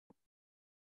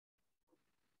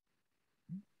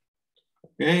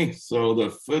Okay, so the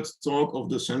first talk of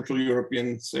the Central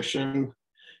European session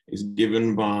is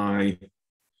given by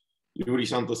Yuri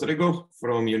Santos Rego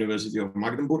from University of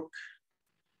Magdeburg,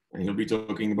 and he'll be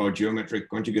talking about geometric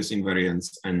conjugacy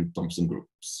invariants and Thompson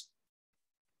groups.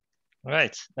 All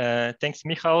right. Thanks,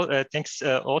 Michal. Thanks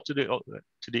all to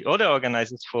the other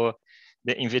organizers for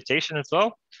the invitation as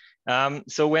well.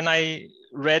 So when I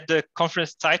read the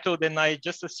conference title, then I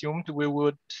just assumed we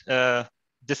would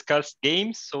discuss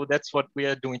games. So that's what we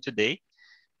are doing today.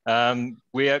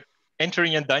 We are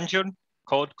entering a dungeon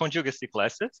called conjugacy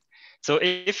classes. So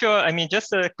if you're,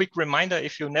 just a quick reminder,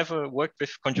 if you never worked with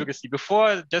conjugacy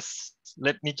before, just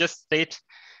let me just state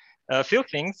a few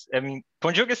things.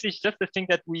 Conjugacy is just the thing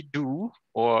that we do,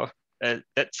 or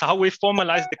that's how we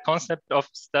formalize the concept of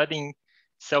studying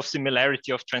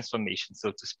self-similarity of transformation,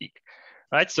 so to speak.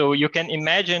 Right, so you can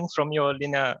imagine from your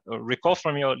recall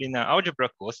from your linear algebra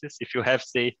courses, if you have,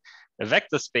 say, a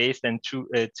vector space and two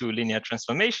linear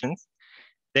transformations,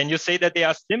 then you say that they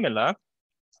are similar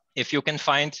if you can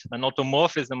find an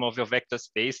automorphism of your vector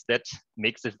space that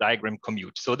makes this diagram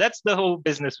commute. So that's the whole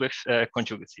business with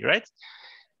conjugacy, right?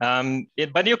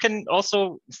 But you can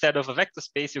also, instead of a vector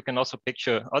space, you can also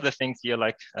picture other things here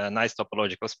like nice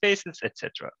topological spaces,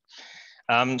 etc.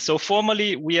 So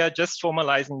formally, we are just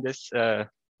formalizing this.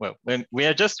 We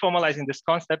are just formalizing this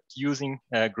concept using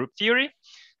group theory.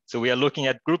 So we are looking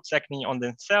at groups acting on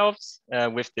themselves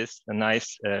with this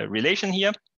nice relation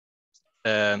here.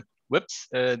 Whoops,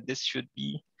 this should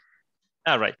be,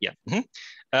 right, yeah.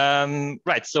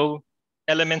 Right, so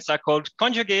elements are called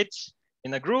conjugates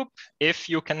in a group if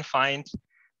you can find,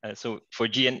 so for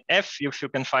G and F, if you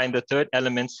can find the third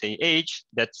element, say H,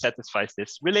 that satisfies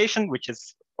this relation, which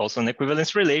is also an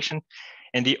equivalence relation.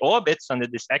 And the orbits under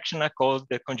this action are called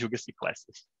the conjugacy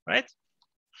classes, right?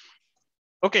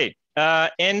 Okay,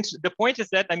 and the point is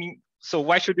that, so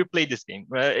why should you play this game?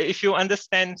 If you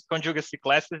understand conjugacy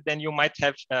classes, then you might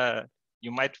have,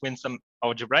 you might win some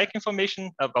algebraic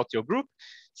information about your group,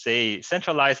 say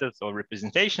centralizers or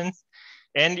representations.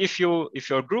 And if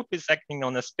your group is acting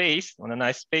on a space, on a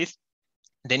nice space,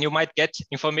 then you might get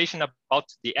information about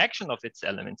the action of its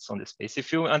elements on the space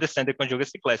if you understand the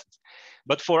conjugacy classes.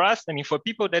 But for us, for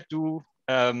people that do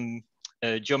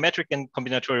geometric and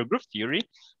combinatorial group theory,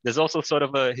 there's also sort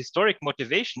of a historic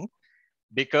motivation,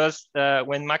 because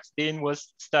when Max Dehn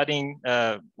was studying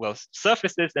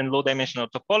surfaces and low-dimensional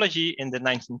topology in the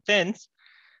 1910s,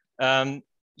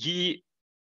 he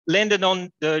landed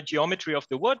on the geometry of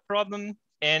the word problem,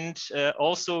 and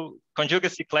also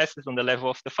conjugacy classes on the level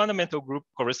of the fundamental group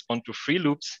correspond to free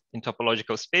loops in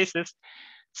topological spaces.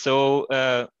 So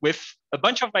with a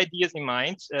bunch of ideas in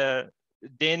mind,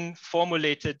 Dehn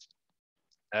formulated,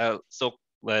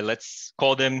 let's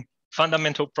call them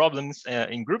fundamental problems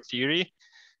in group theory.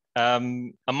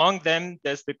 Among them,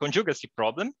 there's the conjugacy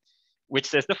problem, which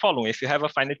says the following. If you have a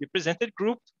finitely presented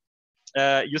group,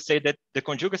 you say that the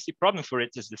conjugacy problem for it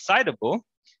is decidable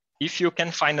if you can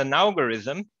find an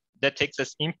algorithm that takes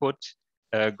as input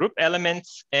group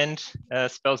elements and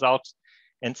spells out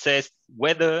and says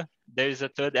whether there is a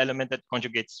third element that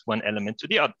conjugates one element to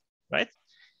the other, right?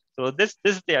 So this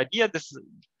is the idea.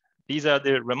 These are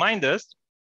the reminders.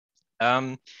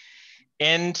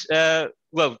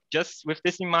 Just with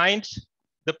this in mind,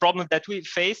 the problem that we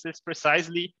face is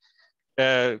precisely,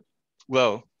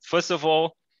 first of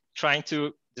all, trying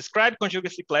to describe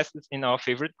conjugacy classes in our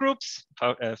favorite groups,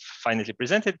 finitely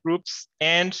presented groups,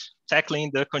 and tackling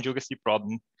the conjugacy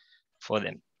problem for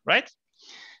them, right?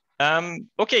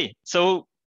 Okay, so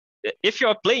if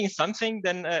you're playing something,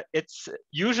 then it's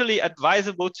usually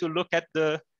advisable to look at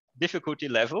the difficulty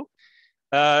level.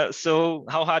 So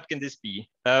how hard can this be?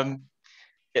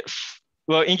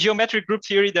 Well, in geometric group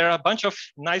theory, there are a bunch of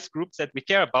nice groups that we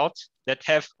care about that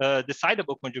have a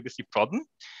decidable conjugacy problem.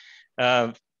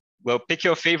 Well, pick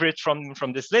your favorite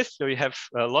from this list. So you have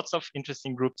lots of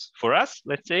interesting groups for us,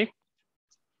 let's say.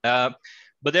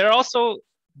 But there are also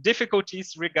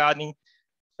difficulties regarding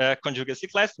conjugacy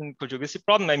class and conjugacy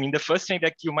problem. The first thing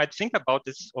that you might think about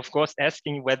is, of course,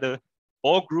 asking whether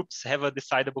all groups have a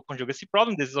decidable conjugacy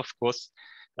problem. This is, of course,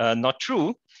 not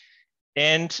true.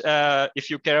 And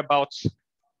if you care about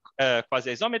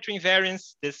quasi-isometry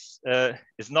invariance, this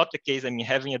is not the case.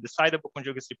 Having a decidable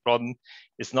conjugacy problem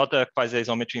is not a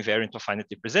quasi-isometry invariant of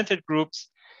finitely presented groups.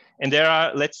 And there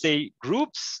are, let's say,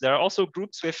 groups. There are also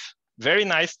groups with very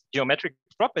nice geometric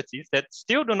properties that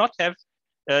still do not have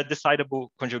a decidable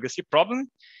conjugacy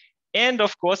problem. And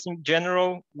of course, in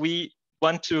general, we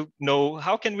want to know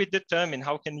how can we determine,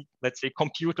 how can we, let's say,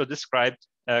 compute or describe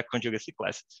conjugacy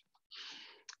classes.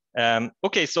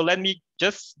 Okay, so let me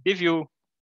just give you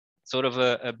sort of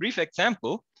a brief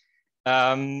example.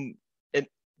 And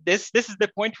this is the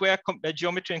point where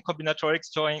geometry and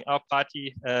combinatorics join our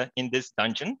party in this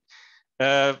dungeon.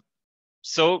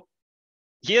 So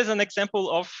here's an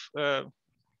example of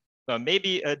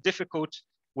maybe a difficult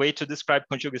way to describe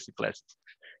conjugacy classes.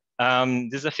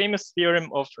 There's a famous theorem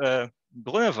of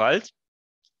Grunewald,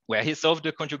 where he solved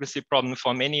the conjugacy problem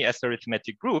for many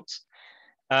S-arithmetic groups.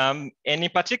 And in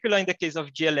particular, in the case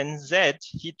of GLNZ,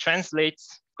 he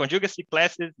translates conjugacy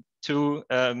classes to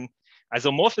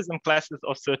isomorphism classes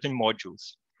of certain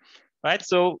modules, right?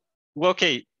 So, well,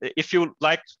 okay, if you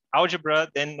like algebra,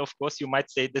 then of course you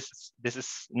might say this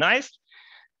is nice.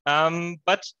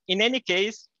 But in any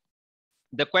case,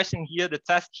 the question here, the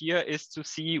task here is to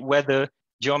see whether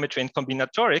geometry and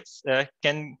combinatorics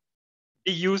can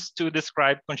be used to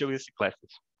describe conjugacy classes.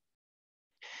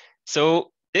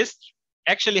 So this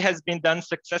actually has been done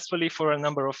successfully for a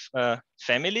number of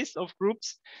families of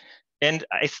groups. And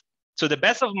to the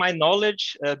best of my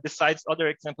knowledge, besides other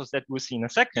examples that we'll see in a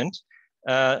second,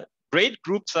 braid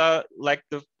groups are like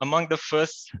among the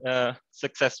first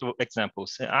successful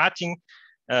examples. Arting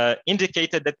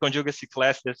indicated that conjugacy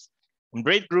classes and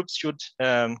braid groups should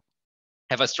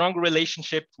have a strong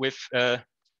relationship with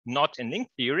knot and link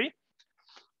theory.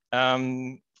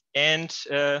 And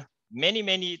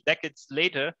many decades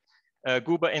later,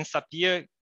 Guber and Sapir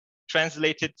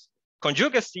translated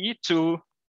conjugacy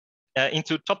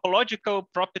into topological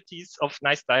properties of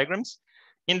nice diagrams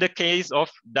in the case of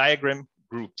diagram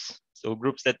groups. So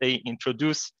groups that they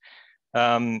introduce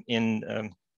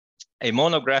in a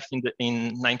monograph in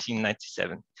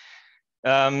 1997.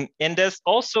 And there's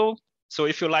also, so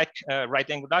if you like right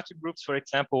angularity groups, for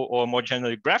example, or more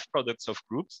generally graph products of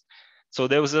groups, so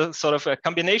there was a sort of a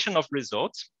combination of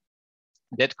results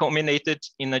that culminated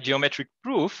in a geometric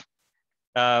proof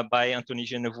by Anthony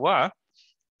Genevois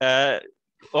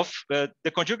of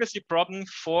the conjugacy problem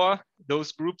for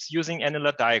those groups using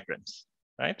annular diagrams,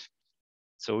 right?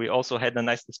 So we also had a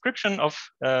nice description of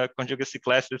conjugacy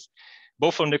classes,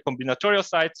 both on the combinatorial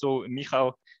side. So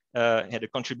Michal had a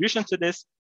contribution to this,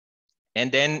 and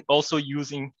then also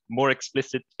using more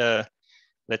explicit,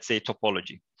 let's say,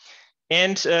 topology.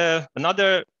 And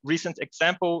another recent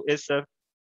example is a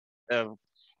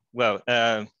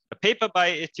paper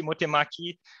by Timothée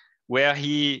Marquis, where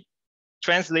he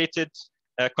translated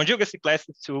conjugacy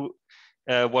classes to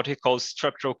what he calls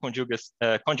structural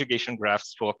conjugation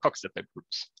graphs for Coxeter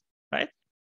groups, right?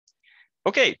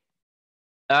 Okay,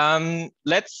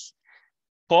 let's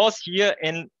pause here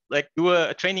and do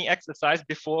a training exercise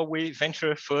before we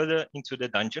venture further into the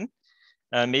dungeon.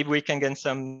 Maybe we can get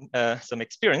some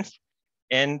experience.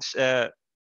 And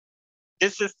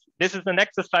this is an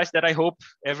exercise that I hope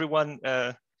everyone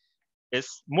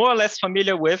is more or less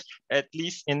familiar with, at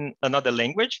least in another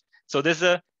language. So there's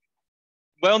a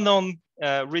well-known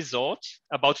result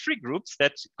about free groups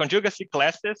that conjugacy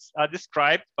classes are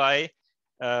described by,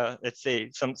 let's say,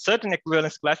 some certain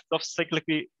equivalence classes of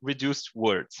cyclically reduced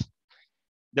words.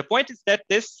 The point is that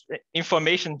this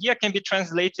information here can be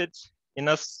translated in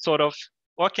a sort of,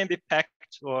 or can be packed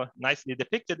or nicely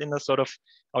depicted in a sort of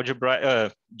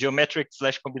geometric /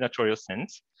 combinatorial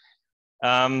sense.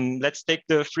 Let's take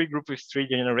the free group with 3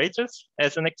 generators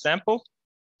as an example.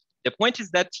 The point is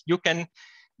that you can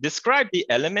describe the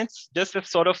elements just as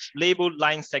sort of labeled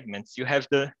line segments. You have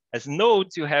as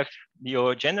nodes, you have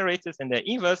your generators and their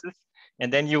inverses,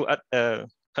 and then you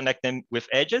connect them with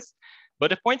edges. But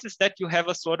the point is that you have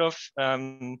a sort of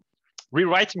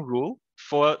rewriting rule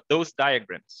for those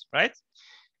diagrams, right?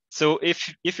 So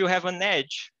if you have an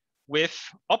edge with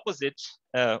opposite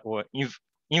or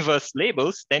inverse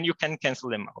labels, then you can cancel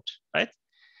them out, right?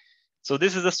 So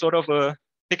this is a sort of a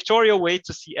pictorial way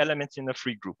to see elements in a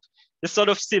free group. It's sort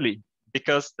of silly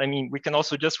because, I mean, we can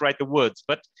also just write the words,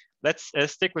 but let's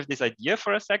stick with this idea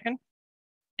for a second.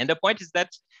 And the point is that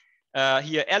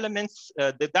here elements,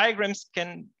 the diagrams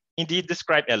can indeed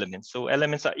describe elements. So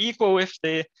elements are equal if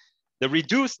the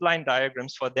reduced line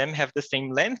diagrams for them have the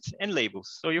same length and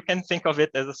labels. So you can think of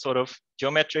it as a sort of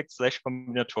geometric /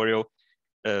 combinatorial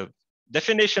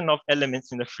definition of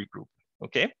elements in a free group,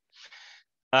 okay?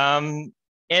 And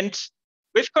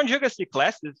with conjugacy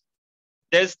classes,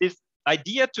 there's this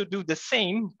idea to do the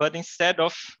same, but instead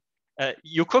of,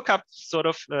 you cook up sort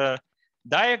of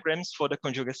diagrams for the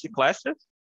conjugacy classes.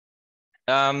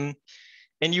 And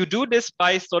you do this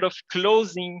by sort of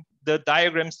closing the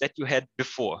diagrams that you had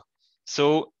before.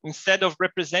 So instead of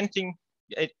representing,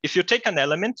 if you take an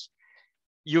element,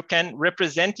 you can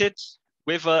represent it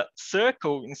with a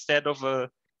circle instead of a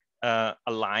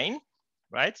line,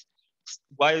 right?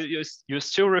 While you're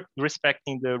still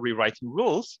respecting the rewriting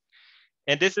rules.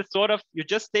 And this is sort of, you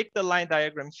just take the line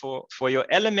diagram for your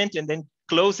element and then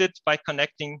close it by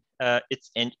connecting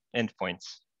its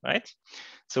endpoints, right?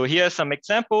 So here are some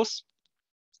examples.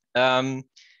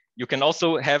 You can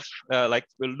also have like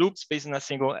loops based on a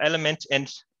single element.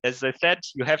 And as I said,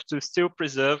 you have to still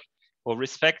preserve or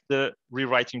respect the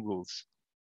rewriting rules,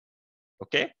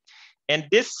 okay? And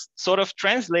this sort of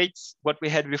translates what we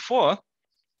had before.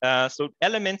 So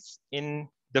elements in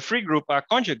the free group are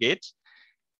conjugate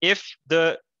if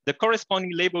the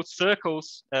corresponding labeled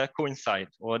circles coincide,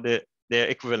 or their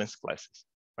equivalence classes,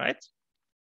 right?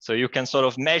 So you can sort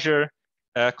of measure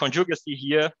conjugacy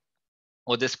here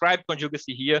or describe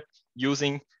conjugacy here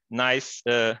using nice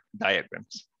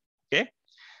diagrams, okay?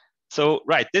 So,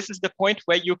 right, this is the point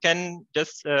where you can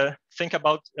just think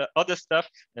about other stuff.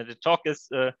 The talk is,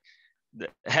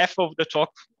 half of the talk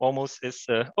almost is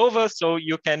over, so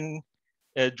you can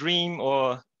dream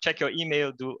or check your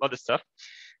email, do other stuff.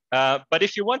 But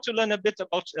if you want to learn a bit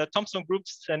about Thompson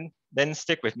groups, then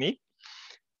stick with me.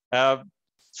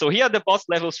 So here are the boss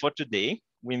levels for today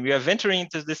when we are venturing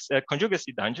into this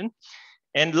conjugacy dungeon.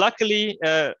 And luckily,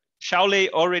 Shaolei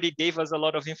already gave us a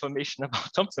lot of information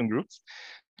about Thompson groups.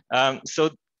 So,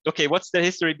 okay, what's the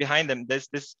history behind them? There's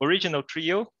this original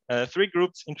trio, 3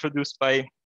 groups introduced by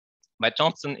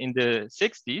Thompson in the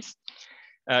 60s.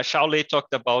 Shaolei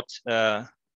talked about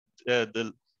the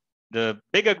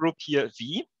bigger group here,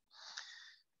 V.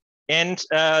 And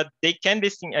they can be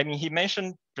seen, I mean, he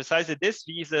mentioned precisely this.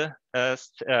 V is a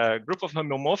group of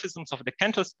homeomorphisms of the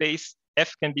Cantor space.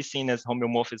 F can be seen as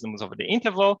homeomorphisms of the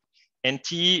interval, and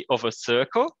T of a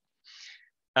circle.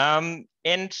 And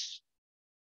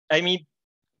I mean,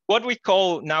 what we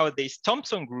call nowadays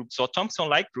Thompson groups or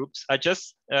Thompson-like groups are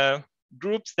just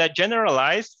groups that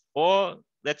generalize, or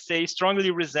let's say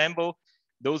strongly resemble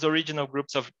those original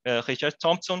groups of Richard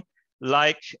Thompson,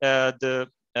 like the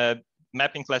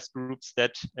mapping class groups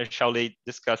that Shaolei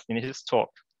discussed in his talk.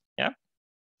 Yeah,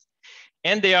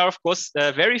 and they are of course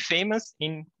very famous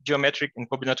in geometric and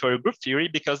combinatorial group theory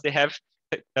because they have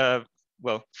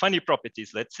well, funny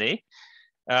properties, let's say.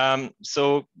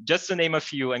 So just to name a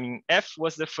few, I mean, F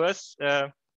was the first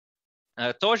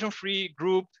torsion-free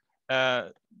group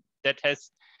that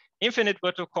has infinite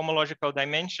vertical homological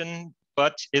dimension,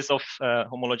 but is of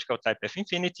homological type F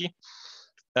infinity.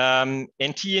 And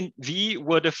T and V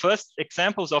were the first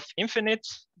examples of infinite,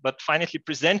 but finitely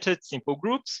presented simple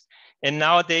groups. And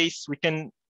nowadays we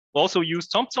can also use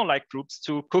Thompson-like groups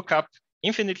to cook up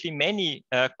infinitely many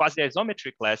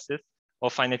quasi-isometry classes or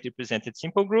finitely presented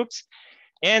simple groups.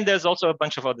 And there's also a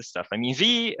bunch of other stuff. I mean,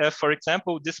 V, for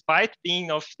example, despite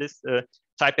being of this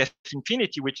type F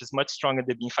infinity, which is much stronger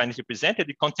than being finitely presented,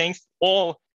 it contains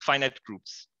all finite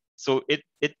groups. So it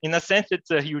in a sense,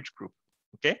 it's a huge group,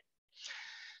 okay?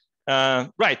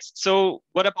 Right, so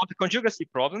what about the conjugacy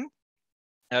problem?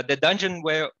 The dungeon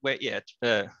where we're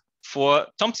at for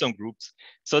Thompson groups.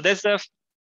 So there's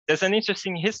an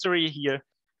interesting history here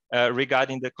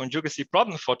regarding the conjugacy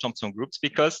problem for Thompson groups,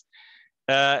 because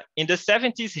in the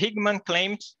 70s, Higman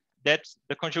claimed that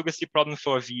the conjugacy problem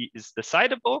for V is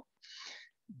decidable,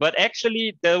 but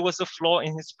actually there was a flaw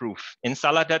in his proof. And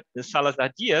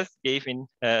Salazar-Diaz gave in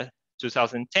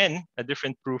 2010 a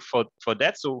different proof for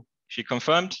that, so she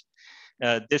confirmed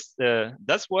this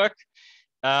does work.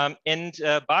 And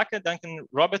Barker, Duncan,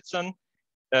 Robertson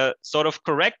sort of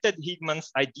corrected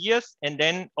Higman's ideas and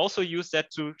then also used that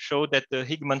to show that the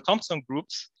Higman-Thompson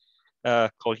groups,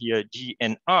 called here G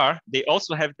and R, they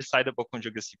also have decidable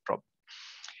conjugacy problem.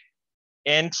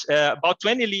 And about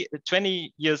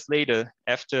 20 years later,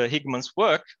 after Higman's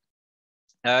work,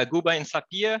 Guba and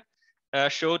Sapir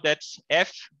showed that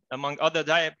F, among other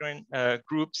diagram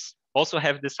groups, also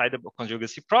have decidable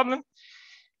conjugacy problem.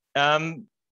 And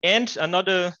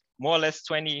another more or less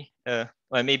 20,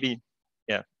 well, maybe,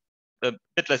 yeah, a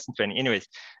bit less than 20, anyways.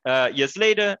 Years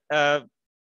later,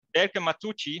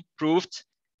 Berke-Matucci proved,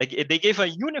 they gave a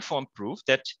uniform proof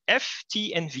that F,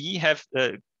 T, and V have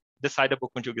decidable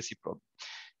conjugacy problem.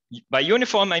 By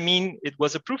uniform, I mean it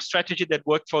was a proof strategy that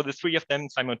worked for the 3 of them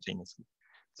simultaneously.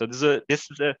 So this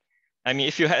is a, I mean,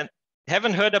 if you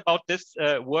haven't heard about this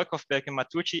work of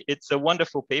Berke-Matucci, it's a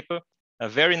wonderful paper, a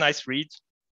very nice read.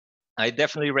 I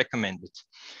definitely recommend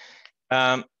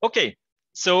it. Okay,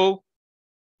 so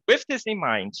with this in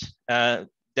mind,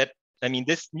 that, I mean,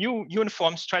 this new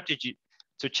uniform strategy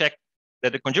to check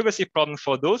that the conjugacy problem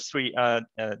for those 3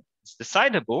 is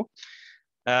decidable,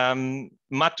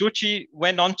 Matucci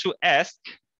went on to ask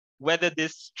whether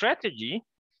this strategy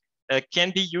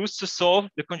can be used to solve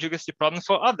the conjugacy problem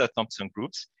for other Thompson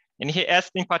groups. And he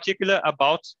asked in particular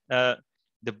about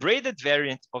the braided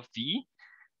variant of V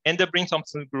and the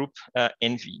Breen-Thompson group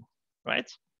NV. right?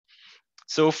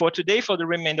 So for today, for the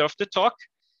remainder of the talk,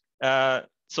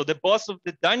 so the boss of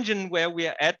the dungeon where we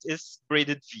are at is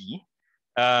braided V.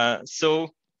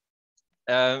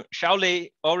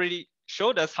 Shaolei already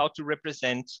showed us how to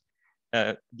represent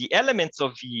the elements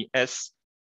of V as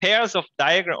pairs of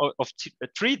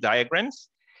tree diagrams.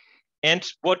 And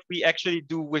what we actually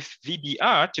do with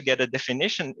VBR to get a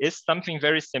definition is something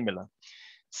very similar.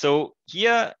 So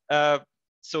here,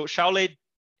 so Shaolei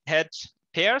had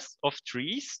pairs of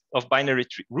trees, of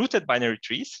rooted binary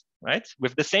trees, right?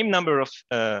 With the same number of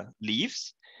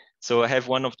leaves. So I have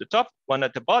one at the top, one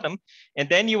at the bottom, and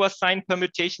then you assign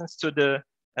permutations to the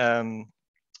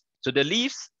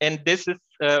leaves, and this is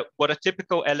what a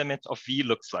typical element of V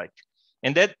looks like.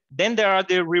 And then there are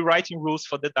the rewriting rules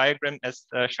for the diagram, as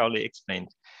Shaolei explained.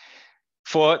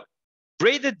 For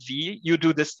braided V, you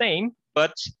do the same,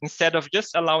 but instead of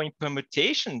just allowing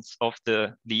permutations of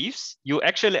the leaves, you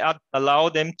actually allow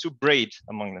them to braid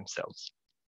among themselves.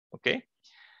 Okay.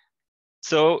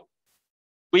 So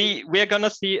we're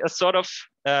gonna see a sort of,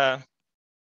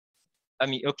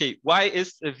 okay, why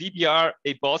is VBR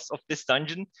a boss of this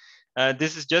dungeon?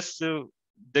 This is just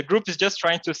the group is just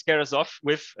trying to scare us off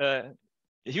with a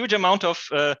huge amount of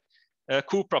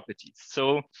cool properties.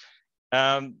 So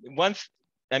there's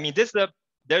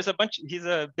a bunch, here's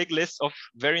a big list of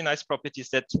very nice properties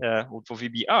that for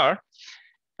VBR.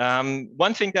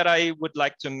 One thing that I would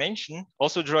like to mention,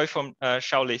 also drawing from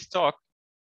Shaolei's talk,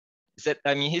 is that,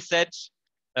 he said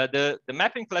the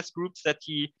mapping class groups that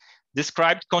he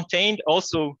described contained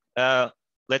also,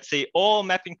 let's say, all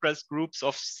mapping class groups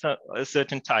of a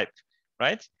certain type,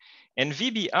 right? And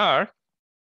VBR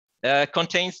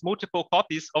contains multiple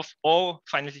copies of all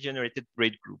finitely generated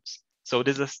braid groups. So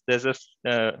this is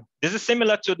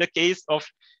similar to the case of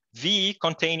V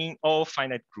containing all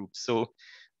finite groups. So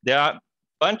there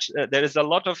is a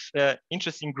lot of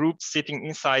interesting groups sitting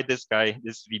inside this guy,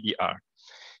 this VBR.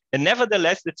 And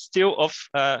nevertheless, it's still of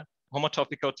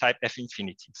homotopical type F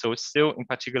infinity. So it's still in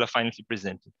particular finitely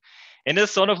presented. And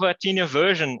it's sort of a thinner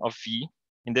version of V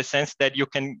in the sense that you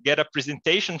can get a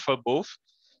presentation for both,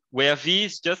 where V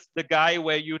is just the guy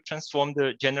where you transform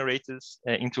the generators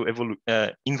into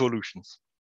involutions,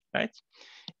 right?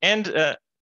 And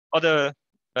other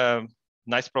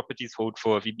nice properties hold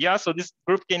for VBR. So this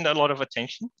group gained a lot of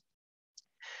attention.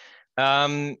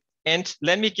 And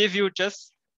let me give you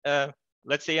just,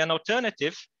 let's say, an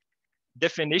alternative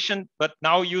definition, but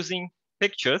now using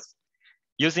pictures,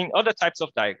 using other types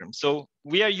of diagrams. So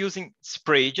we are using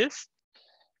sprages.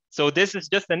 So this is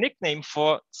just a nickname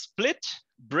for split,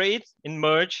 braid, and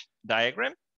merge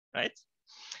diagram, right?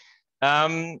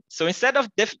 So instead of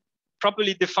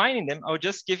properly defining them, I'll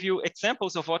just give you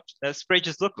examples of what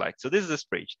sprages look like. So this is a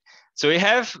sprage. So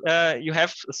you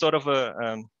have sort of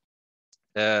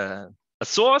a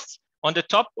source on the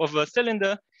top of a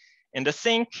cylinder and a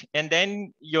sink, and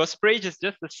then your sprage is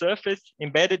just a surface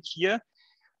embedded here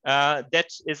that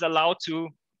is allowed to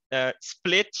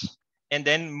split and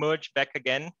then merge back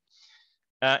again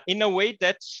in a way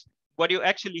that what you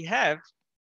actually have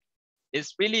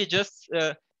is really just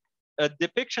a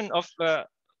depiction of a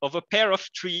pair of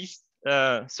trees.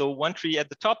 So one tree at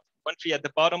the top, one tree at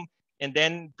the bottom, and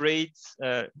then braids,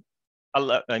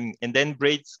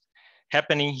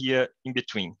 happening here in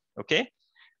between. Okay,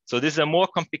 so this is a more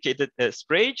complicated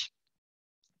sprage.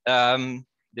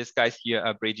 These guys here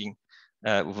are braiding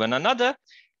with one another,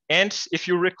 and if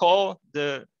you recall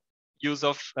the use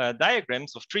of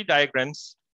diagrams, of tree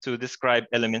diagrams, to describe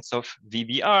elements of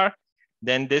VBR,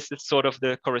 then this is sort of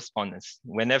the correspondence.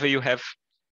 Whenever you have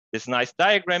this nice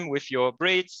diagram with your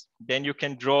braids, then you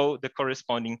can draw the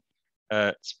corresponding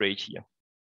sprage here,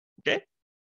 okay?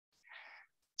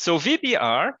 So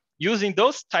VBR, using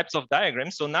those types of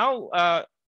diagrams, so now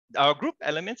our group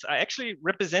elements are actually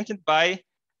represented by,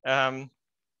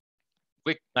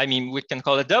 we can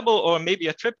call a double or maybe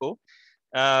a triple,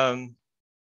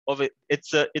 of it.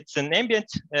 It's an ambient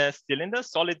cylinder,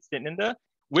 solid cylinder,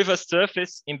 with a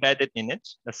surface embedded in it,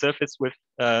 a surface with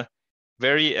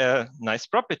very nice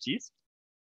properties.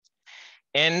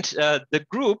 And the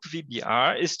group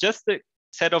VBR is just a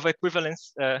set of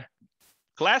equivalence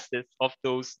classes of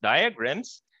those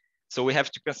diagrams. So we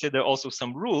have to consider also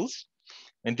some rules.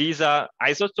 And these are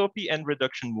isotopy and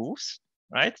reduction moves,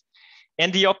 right?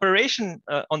 And the operation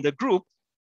on the group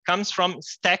comes from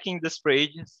stacking the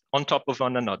sprages on top of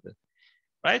one another,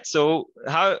 right? So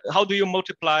how do you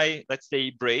multiply, let's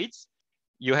say, braids?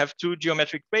 You have two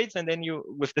geometric braids, and then you,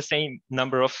 with the same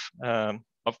number of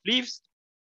leaves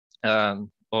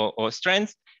or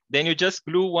strands, then you just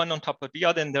glue one on top of the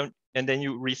other, and then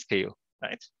you rescale,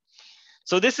 right?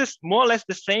 So this is more or less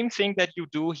the same thing that you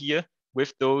do here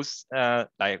with those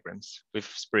diagrams, with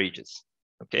sprages,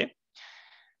 okay?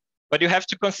 But you have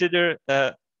to consider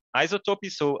isotopy,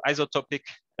 so isotopic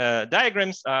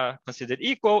diagrams are considered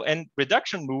equal, and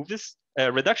reduction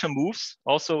moves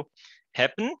also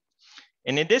happen.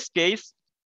 And in this case,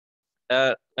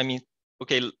 I mean,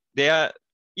 okay, they are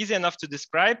easy enough to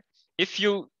describe. If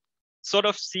you sort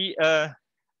of see a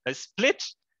split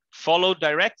followed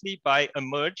directly by a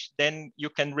merge, then you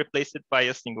can replace it by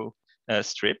a single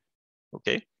strip,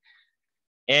 okay?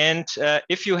 And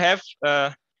if you have,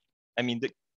 I mean,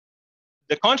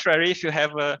 the contrary, if you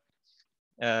have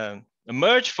a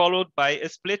merge followed by a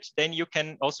split, then you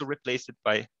can also replace it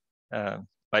by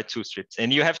two strips.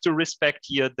 And you have to respect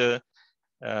here the,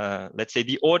 let's say,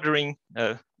 the ordering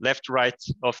left, right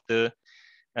of the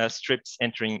strips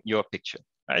entering your picture,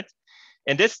 right?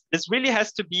 And this really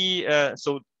has to be,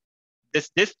 so this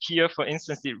disk here, for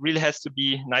instance, it really has to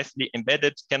be nicely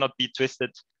embedded, cannot be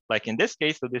twisted like in this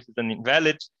case. So this is an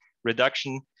invalid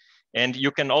reduction. And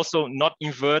you can also not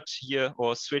invert here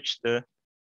or switch the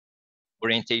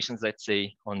orientations, let's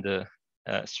say, on the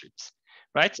strips,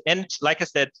 right? And like I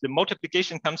said, the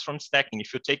multiplication comes from stacking.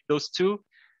 If you take those two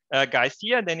guys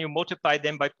here, then you multiply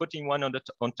them by putting one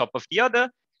on top of the other.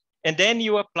 And then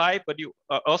you apply, but you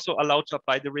are also allowed to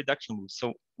apply the reduction rule.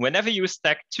 So whenever you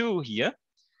stack two here,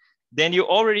 then you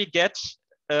already get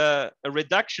a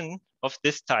reduction of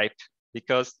this type,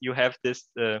 because you have this,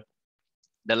 the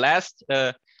last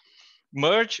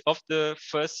merge of the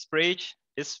first sprage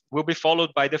will be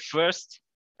followed by the first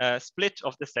split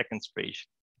of the second sprage,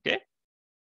 okay?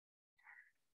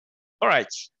 All right,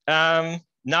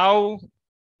 now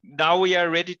we are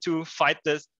ready to fight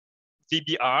the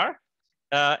VBR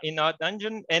in our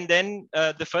dungeon. And then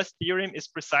the first theorem is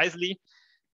precisely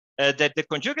that the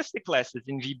conjugacy classes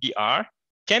in VBR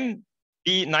can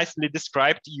be nicely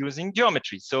described using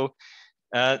geometry. So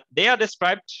they are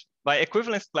described by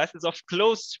equivalence classes of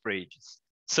closed sprages.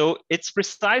 So it's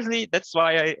precisely, that's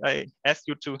why I asked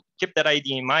you to keep that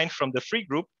idea in mind from the free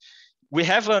group. We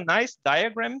have a nice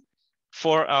diagram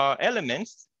for our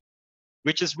elements,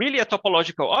 which is really a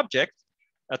topological object,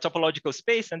 a topological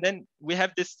space. And then we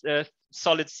have this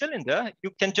solid cylinder.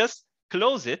 You can just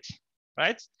close it,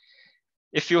 right?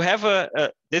 If you have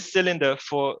this cylinder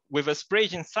with a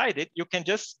sprage inside it, you can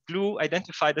just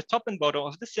identify the top and bottom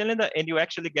of the cylinder, and you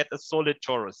actually get a solid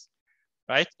torus,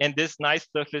 right? And this nice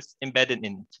surface embedded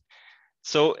in it.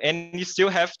 So, and you still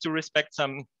have to respect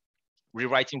some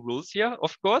rewriting rules here,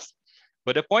 of course.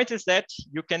 But the point is that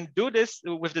you can do this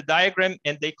with the diagram,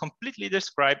 and they completely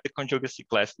describe the conjugacy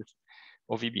classes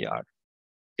of VBR,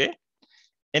 okay?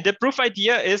 And the proof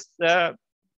idea is,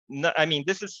 I mean,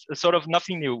 this is sort of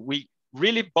nothing new. We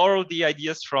really borrowed the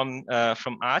ideas from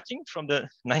Arting from the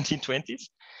 1920s,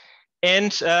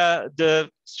 and the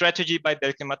strategy by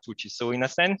Berke and Matucci. So in a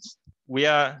sense, we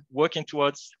are working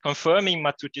towards confirming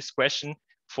Matucci's question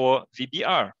for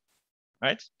VBR,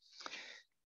 right?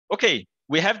 Okay,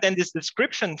 we have then this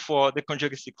description for the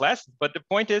conjugacy class, but the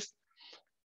point is,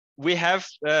 we have,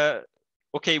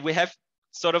 okay, we have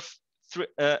sort of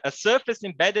a surface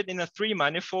embedded in a three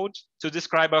manifold to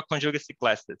describe our conjugacy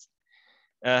classes.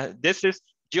 This is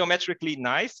geometrically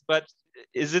nice, but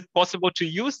is it possible to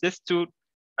use this to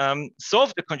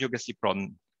solve the conjugacy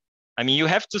problem? I mean, you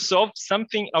have to solve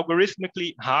something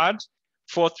algorithmically hard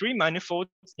for three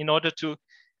manifolds in order to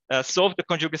solve the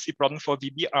conjugacy problem for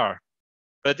VBR.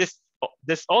 But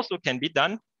this also can be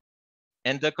done,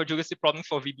 and the conjugacy problem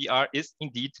for VBR is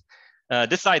indeed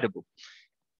decidable.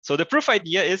 So the proof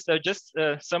idea is just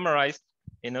summarized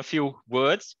in a few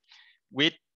words.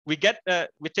 We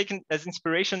taken as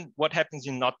inspiration what happens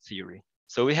in knot theory.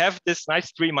 So we have this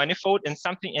nice three manifold and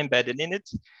something embedded in it.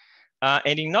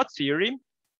 And in knot theory,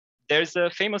 there's a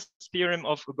famous theorem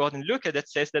of Gordon-Luke that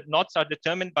says that knots are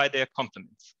determined by their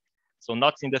complements. So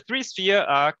knots in the three sphere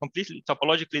are completely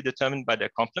topologically determined by their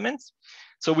complements.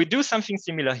 So we do something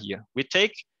similar here. We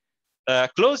take a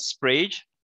closed sprage,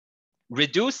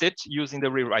 reduce it using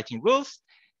the rewriting rules,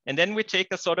 and then we take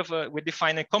a sort of we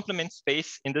define a complement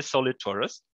space in the solid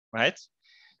torus, right?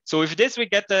 So with this, we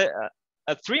get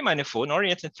a three manifold, an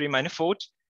oriented three manifold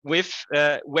with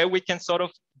where we can sort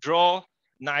of draw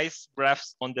nice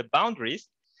graphs on the boundaries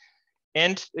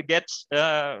and get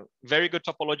very good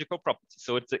topological properties.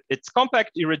 So it's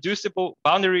compact, irreducible,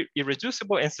 boundary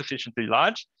irreducible, and sufficiently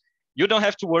large. You don't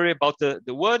have to worry about the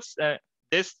words.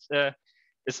 This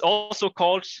is also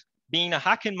called being a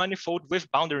Haken manifold with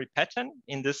boundary pattern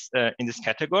in this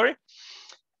category.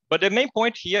 But the main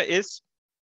point here is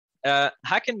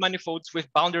Haken manifolds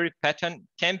with boundary pattern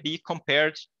can be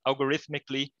compared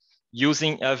algorithmically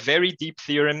using a very deep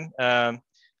theorem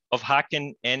of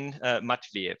Haken and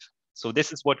Matveev. So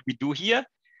this is what we do here.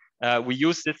 We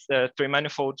use this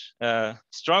three-manifold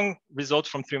strong result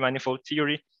from three-manifold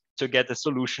theory to get a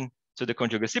solution to the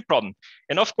conjugacy problem.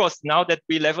 And of course, now that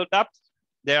we leveled up,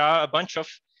 there are a bunch of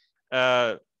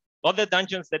other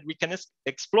dungeons that we can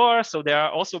explore. So there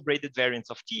are also braided variants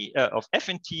of F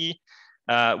and T.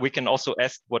 We can also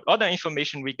ask what other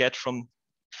information we get from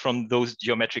those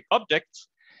geometric objects.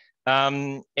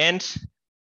 And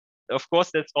of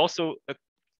course, that's also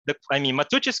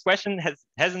Matucci's question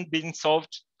hasn't been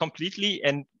solved completely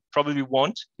and probably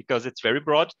won't because it's very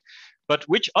broad. But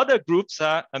which other groups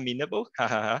are amenable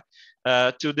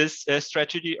to this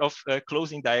strategy of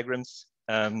closing diagrams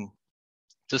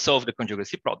to solve the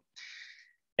conjugacy problem?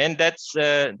 And that's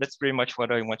pretty much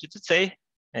what I wanted to say.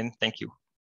 And thank you.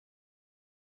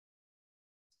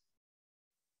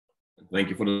 Thank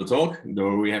you for the talk.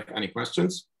 Do we have any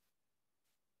questions?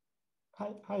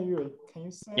 Hi, Yuri. Can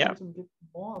you say a little bit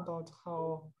more about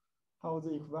how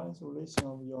the equivalence relation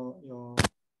of your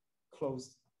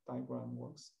closed diagram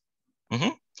works?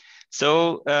 Mm-hmm.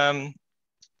 So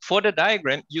for the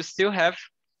diagram, you still have,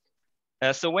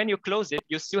 so when you close it,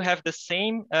 you still have the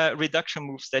same reduction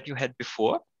moves that you had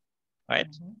before, right?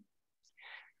 Mm-hmm.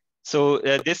 So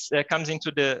this comes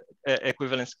into the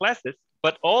equivalence classes,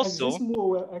 but also— this move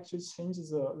will actually change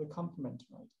the complement,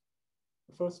 right?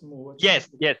 The first move. Yes,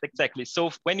 exactly.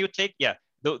 So when you take,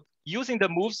 using the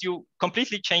moves, you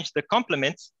completely change the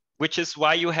complements, which is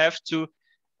why you have to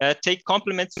take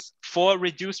complements for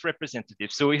reduced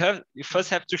representatives. So you first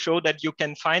have to show that you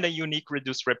can find a unique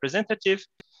reduced representative,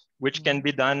 which can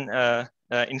be done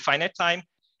in finite time.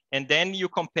 And then you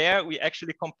compare, we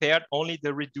actually compared only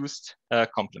the reduced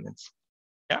complements.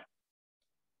 Yeah.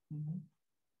 Mm-hmm.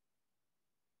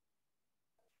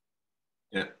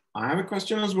 Yeah, I have a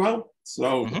question as well.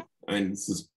 So, I mean, this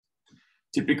is a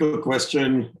typical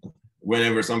question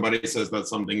whenever somebody says that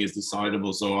something is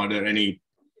decidable. So are there any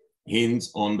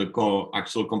hints on the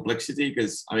actual complexity?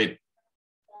 Because, I mean,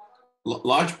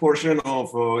 large portion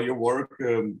of your work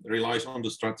relies on the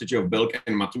strategy of Belk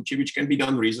and Matucci, which can be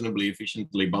done reasonably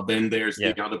efficiently. But then there's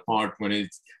the other part when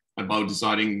it's about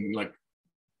deciding like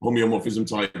homeomorphism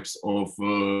types of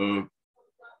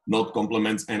not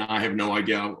complements, and I have no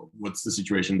idea what's the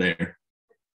situation there.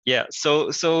 Yeah,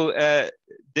 so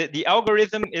the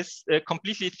algorithm is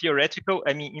completely theoretical.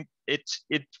 I mean, it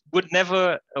would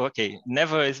never,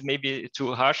 never is maybe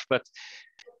too harsh, but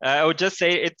I would just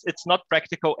say it's not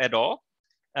practical at all.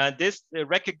 This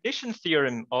recognition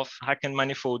theorem of Haken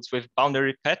manifolds with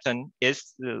boundary pattern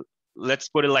is, let's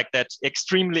put it like that,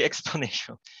 extremely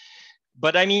exponential.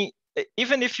 But I mean,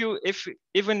 even if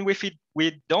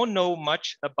we don't know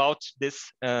much about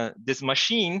this this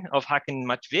machine of Haken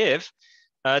Matveev,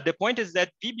 the point is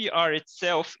that VBR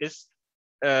itself is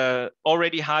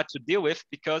already hard to deal with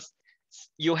because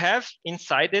you have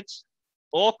inside it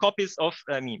all copies of,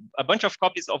 a bunch of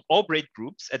copies of all braid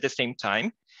groups at the same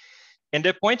time. And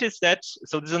the point is that,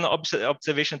 so this is an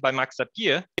observation by Max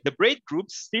Sapir, the braid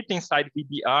groups sit inside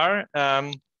VBR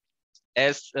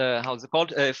as, how's it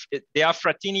called? They are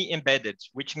Fratini embedded,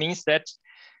 which means that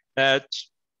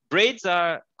braids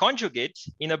are conjugate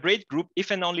in a braid group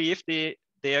if and only if the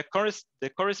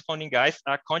corresponding guys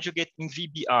are conjugate in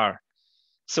VBR.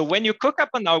 So when you cook up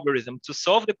an algorithm to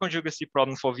solve the conjugacy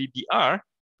problem for VBR,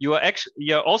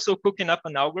 you're also cooking up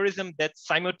an algorithm that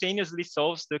simultaneously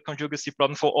solves the conjugacy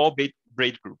problem for all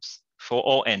braid groups, for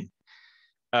all n.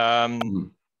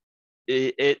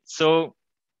 So,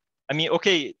 I mean,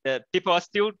 okay, people are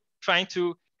still trying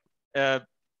to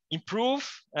improve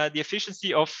the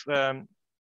efficiency of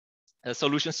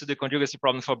solutions to the conjugacy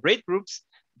problem for braid groups,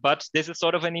 but this is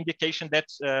sort of an indication that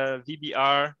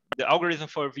VBR, the algorithm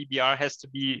for VBR has to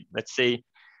be, let's say,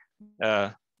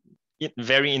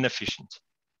 very inefficient.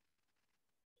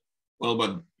 Well,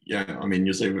 but yeah, I mean,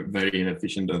 you say very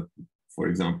inefficient. For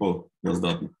example, is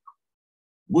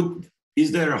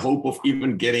there a hope of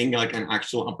even getting like an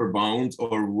actual upper bound,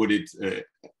 or would it,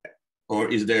 or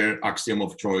is there axiom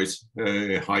of choice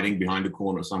hiding behind the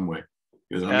corner somewhere?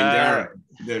 Because I mean,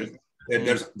 there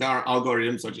are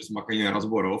algorithms such as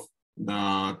Makanya-Razborov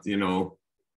that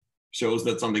shows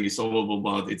that something is solvable,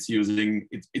 but it's using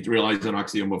it relies on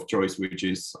axiom of choice, which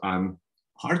is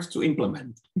hard to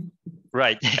implement.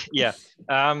 Right. Yeah.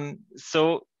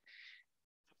 So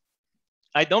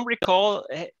I don't recall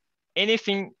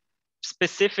anything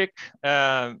specific,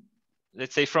 let's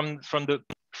say from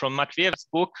Matveev's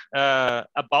book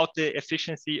about the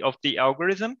efficiency of the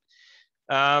algorithm.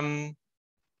 There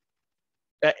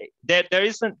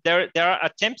are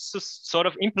attempts to sort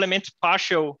of implement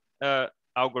partial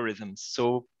algorithms.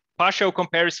 So partial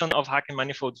comparison of Haken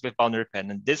manifolds with boundary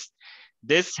pattern.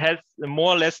 this has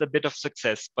more or less a bit of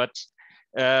success, but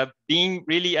being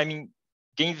really, I mean,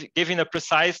 giving a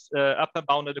precise upper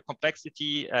bound of the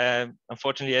complexity,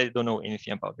 unfortunately, I don't know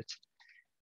anything about it.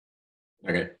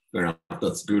 Okay, fair enough.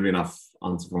 That's good enough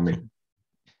answer for me.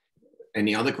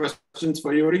 Any other questions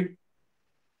for Yuri?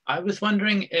 I was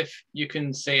wondering if you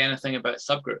can say anything about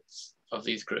subgroups of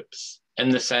these groups, in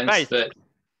the sense that,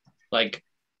 like,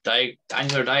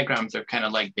 angular diagrams are kind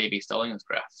of like baby Stallions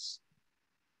graphs.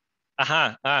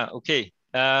 Okay.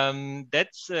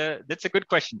 That's a good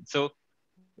question. So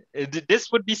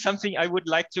this would be something I would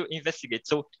like to investigate.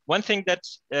 So one thing that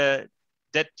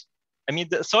I mean,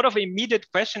 the sort of immediate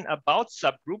question about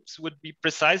subgroups would be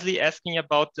precisely asking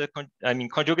about the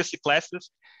conjugacy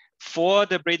classes for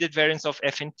the braided variants of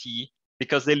F and T,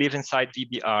 because they live inside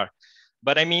VBR.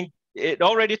 But I mean, it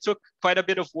already took quite a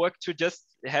bit of work to just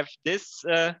have this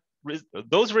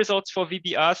those results for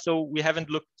VBR. So we haven't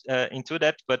looked into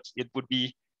that, but it would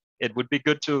be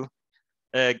good to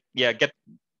get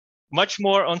much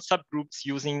more on subgroups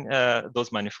using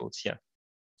those manifolds. Yeah,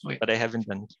 Sweet. But I haven't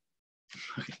done it.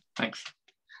 Okay, thanks.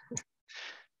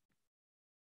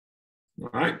 All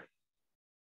right.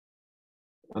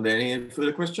 Are there any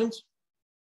further questions?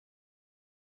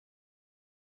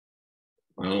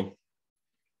 Well,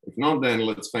 if not, then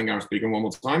let's thank our speaker one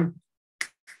more time.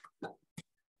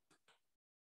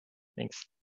 Thanks.